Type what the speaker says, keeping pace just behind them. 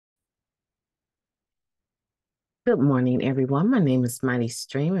Good morning, everyone. My name is Mighty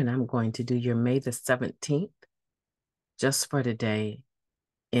Stream, and I'm going to do your May the 17th just for today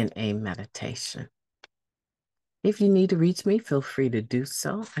in a meditation. If you need to reach me, feel free to do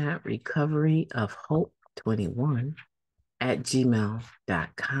so at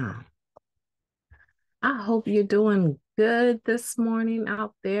recoveryofhope21@gmail.com. I hope you're doing good this morning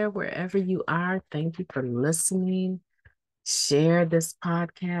out there, wherever you are. Thank you for listening. Share this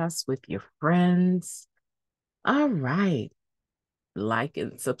podcast with your friends. All right. Like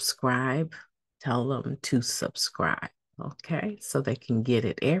and subscribe. Tell them to subscribe, okay? So they can get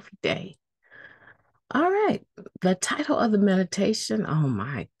it every day. All right. The title of the meditation, oh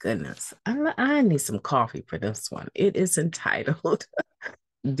my goodness. I need some coffee for this one. It is entitled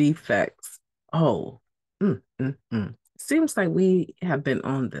Defects. Oh, mm, mm, mm. Seems like we have been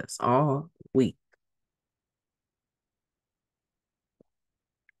on this all week,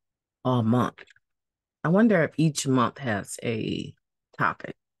 all month. I wonder if each month has a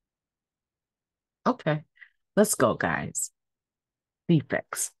topic. Okay, let's go, guys.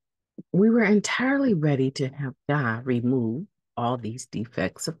 Defects. We were entirely ready to have God remove all these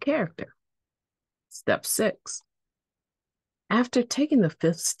defects of character. Step 6. After taking the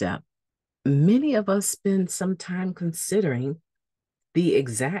fifth step, many of us spend some time considering the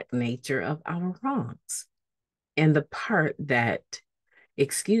exact nature of our wrongs and the part and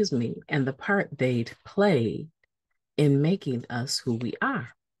the part they'd play in making us who we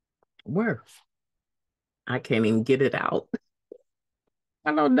were. I can't even get it out.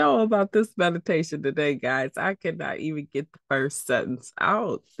 I don't know about this meditation today, guys. I cannot even get the first sentence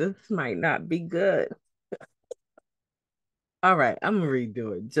out. This might not be good. All right, I'm gonna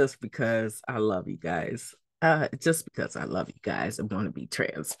redo it just because I love you guys. Just because I love you guys, I want to be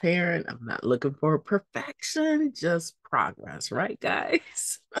transparent. I'm not looking for perfection, just progress, right,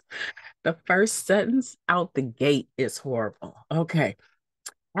 guys? The first sentence out the gate is horrible. Okay.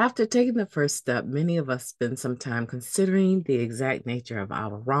 After taking the first step, many of us spend some time considering the exact nature of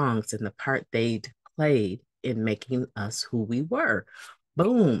our wrongs and the part they'd played in making us who we were.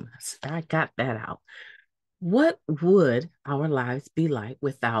 Boom. I got that out. What would our lives be like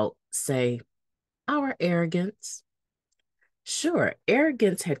without, say, our arrogance? Sure,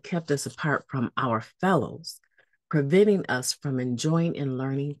 arrogance had kept us apart from our fellows, preventing us from enjoying and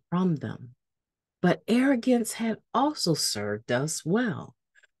learning from them. But arrogance had also served us well,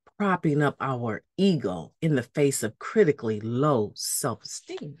 propping up our ego in the face of critically low self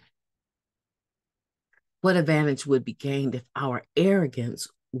esteem. What advantage would be gained if our arrogance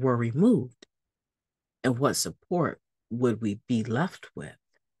were removed? And what support would we be left with?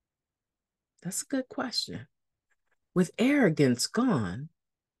 That's a good question. With arrogance gone,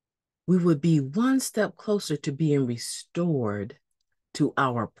 we would be one step closer to being restored to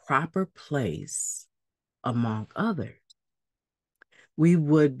our proper place among others. We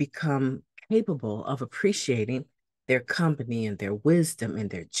would become capable of appreciating their company and their wisdom and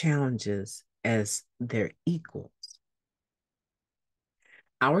their challenges as their equals.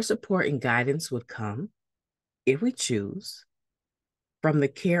 Our support and guidance would come, if we choose, from the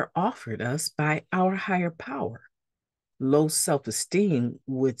care offered us by our higher power. Low self esteem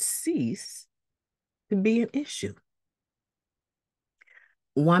would cease to be an issue.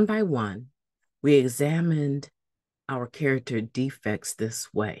 One by one, we examined our character defects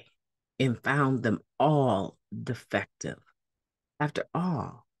this way and found them all defective. After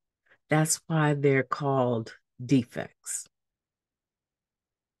all, that's why they're called defects.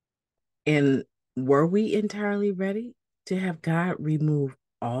 And were we entirely ready to have God remove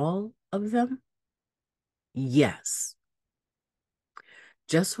all of them? Yes.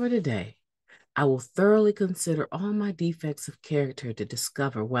 Just for today, I will thoroughly consider all my defects of character to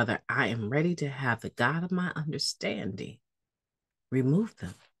discover whether I am ready to have the God of my understanding remove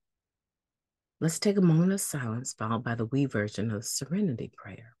them. Let's take a moment of silence, followed by the we version of the Serenity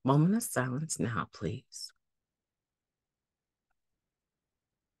Prayer. Moment of silence now, please.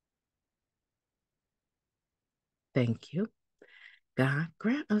 Thank you. God,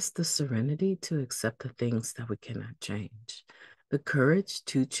 grant us the serenity to accept the things that we cannot change, the courage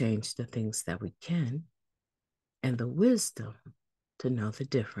to change the things that we can, and the wisdom to know the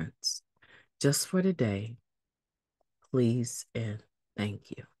difference. Just for today, please and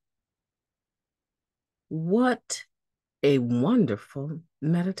thank you. What a wonderful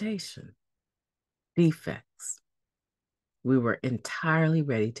meditation. Defects. We were entirely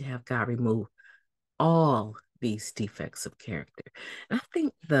ready to have God remove all these defects of character. And I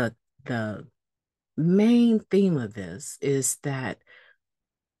think the main theme of this is that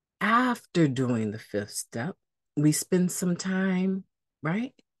after doing the fifth step, we spend some time,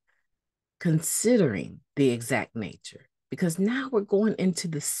 right, considering the exact nature. Because now we're going into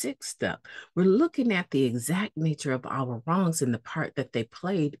the sixth step. We're looking at the exact nature of our wrongs and the part that they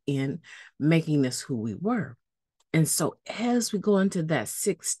played in making us who we were. And so as we go into that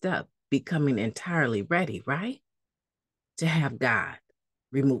sixth step, becoming entirely ready, right? To have God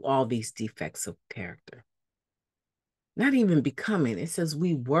remove all these defects of character. Not even becoming, it says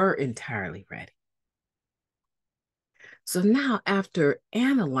we were entirely ready. So now, after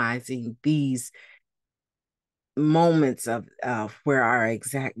analyzing these moments of where our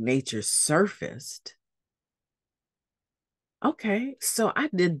exact nature surfaced, okay, so I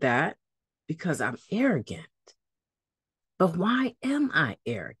did that because I'm arrogant. But why am I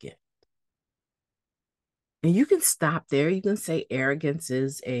arrogant? And you can stop there. You can say arrogance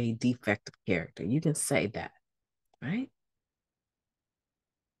is a defect of character. You can say that, right?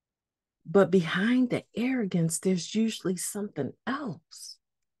 But behind the arrogance, there's usually something else.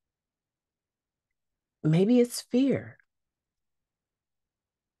 Maybe it's fear.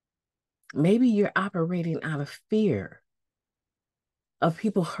 Maybe you're operating out of fear of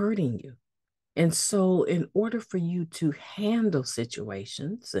people hurting you. And so, in order for you to handle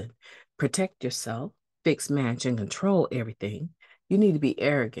situations and protect yourself, fix, manage, and control everything, you need to be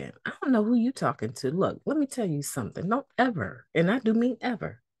arrogant. I don't know who you're talking to. Look, let me tell you something. Don't ever, and I do mean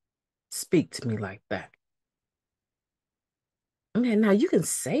ever, speak to me like that. Okay, now you can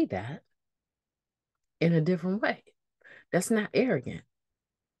say that in a different way. That's not arrogant.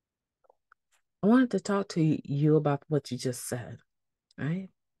 I wanted to talk to you about what you just said, right?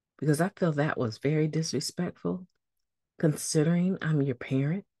 Because I feel that was very disrespectful, considering I'm your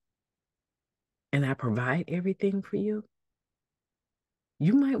parent and I provide everything for you.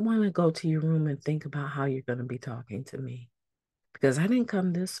 You might want to go to your room and think about how you're going to be talking to me. Because I didn't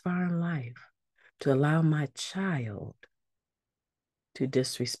come this far in life to allow my child to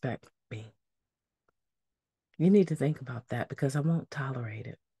disrespect me. You need to think about that because I won't tolerate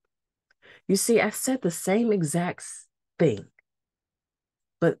it. You see, I said the same exact thing,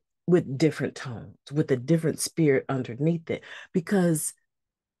 but with different tones, with a different spirit underneath it, because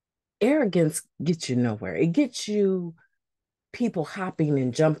arrogance gets you nowhere. It gets you people hopping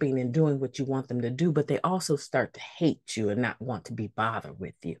and jumping and doing what you want them to do, but they also start to hate you and not want to be bothered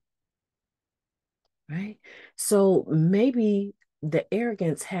with you. Right? So maybe the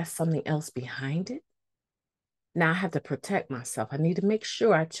arrogance has something else behind it. Now I have to protect myself. I need to make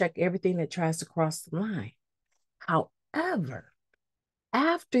sure I check everything that tries to cross the line. However,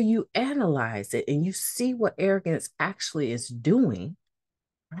 after you analyze it and you see what arrogance actually is doing,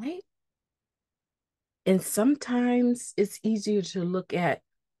 right? And sometimes it's easier to look at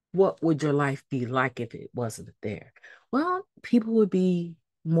what would your life be like if it wasn't there. Well, people would be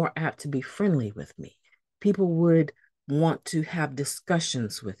more apt to be friendly with me. People would want to have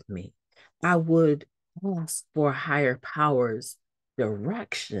discussions with me. I would ask for higher powers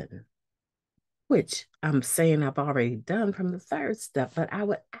direction, which I'm saying I've already done from the third step, but I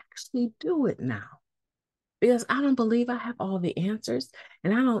would actually do it now because I don't believe I have all the answers.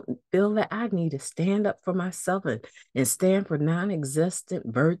 And I don't feel that I need to stand up for myself and stand for non existent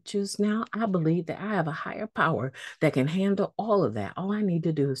virtues now. I believe that I have a higher power that can handle all of that. All I need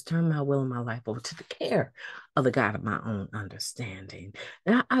to do is turn my will and my life over to the care of the God of my own understanding.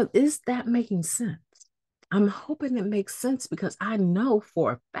 Now, is that making sense? I'm hoping it makes sense because I know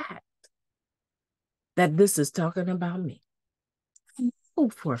for a fact that this is talking about me. I know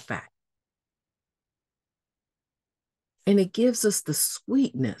for a fact. And it gives us the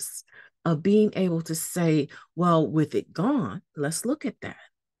sweetness of being able to say, well, with it gone, let's look at that.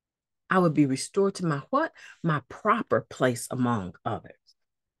 I would be restored to my what? My proper place among others.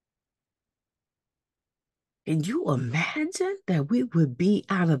 Can you imagine that we would be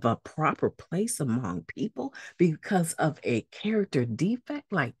out of a proper place among people because of a character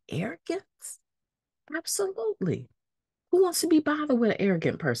defect like arrogance? Absolutely. Who wants to be bothered with an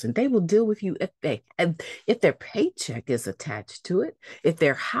arrogant person? They will deal with you if their paycheck is attached to it, if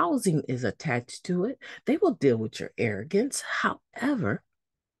their housing is attached to it, they will deal with your arrogance. However,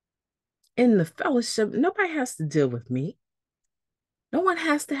 in the fellowship, nobody has to deal with me. No one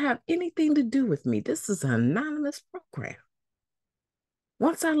has to have anything to do with me. This is an anonymous program.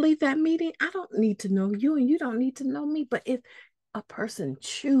 Once I leave that meeting, I don't need to know you and you don't need to know me. But if a person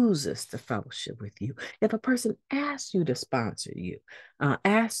chooses to fellowship with you, if a person asks you to sponsor you,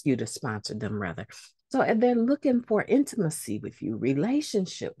 asks you to sponsor them rather, so if they're looking for intimacy with you,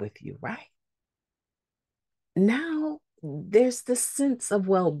 relationship with you, right? Now there's this sense of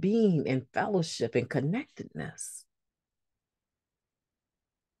well-being and fellowship and connectedness.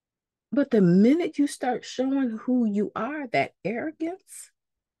 But the minute you start showing who you are, that arrogance,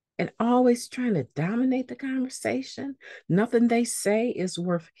 and always trying to dominate the conversation. Nothing they say is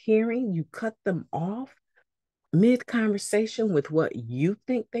worth hearing. You cut them off mid conversation with what you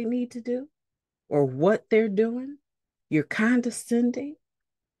think they need to do or what they're doing. You're condescending.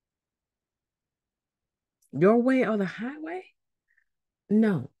 Your way or the highway?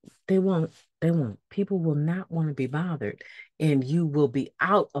 No, they won't. They won't. People will not want to be bothered, and you will be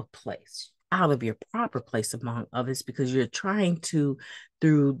out of place, out of your proper place among others because you're trying to,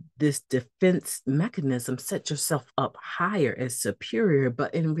 through this defense mechanism, set yourself up higher as superior,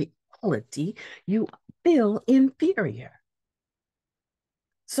 but in reality, you feel inferior.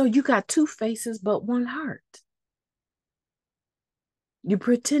 So you got two faces, but one heart. You're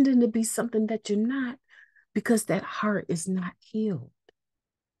pretending to be something that you're not because that heart is not healed.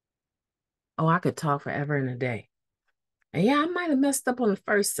 Oh, I could talk forever and a day. And yeah, I might have messed up on the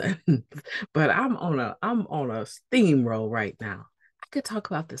first sentence, but I'm on a steamroll right now. I could talk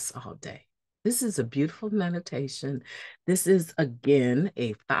about this all day. This is a beautiful meditation. This is again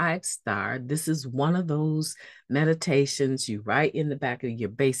a 5-star. This is one of those meditations you write in the back of your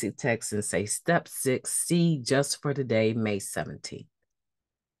basic text and say step 6, see just for today, May 17th.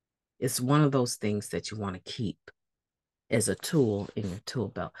 It's one of those things that you want to keep as a tool in your tool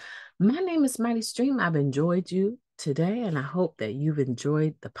belt. My name is Mighty Stream. I've enjoyed you today, and I hope that you've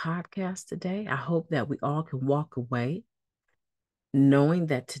enjoyed the podcast today. I hope that we all can walk away knowing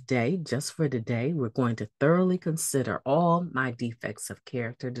that today, just for today, we're going to thoroughly consider all my defects of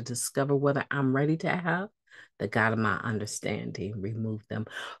character to discover whether I'm ready to have the God of my understanding remove them.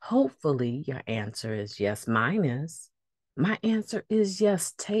 Hopefully, your answer is yes. Mine is. My answer is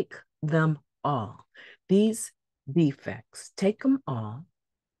yes. Take them all. These defects, take them all,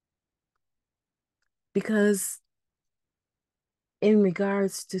 because in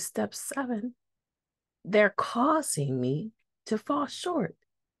regards to step 7, they're causing me to fall short.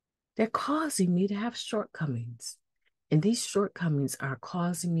 They're causing me to have shortcomings. And these shortcomings are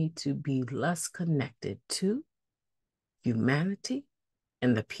causing me to be less connected to humanity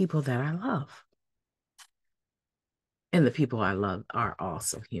and the people that I love. And the people I love are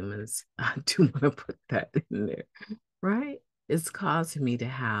also humans. I do want to put that in there, right? It's causing me to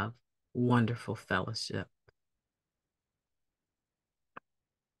have wonderful fellowship,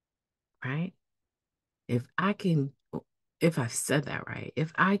 right? If I can, if I said that right,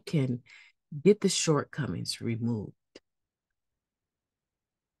 if I can get the shortcomings removed,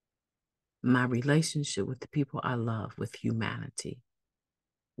 my relationship with the people I love, with humanity,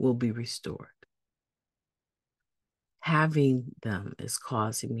 will be restored. Having them is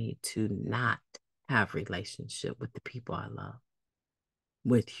causing me to not have relationship with the people I love,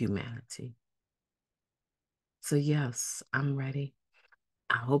 with humanity. So yes, I'm ready.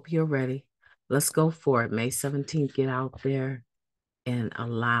 I hope you're ready. Let's go for it. May 17th, get out there and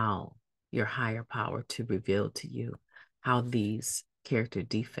allow your higher power to reveal to you how these character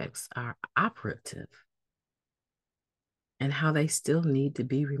defects are operative and how they still need to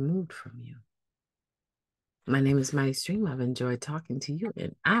be removed from you. My name is Mighty Stream. I've enjoyed talking to you,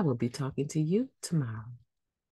 and I will be talking to you tomorrow.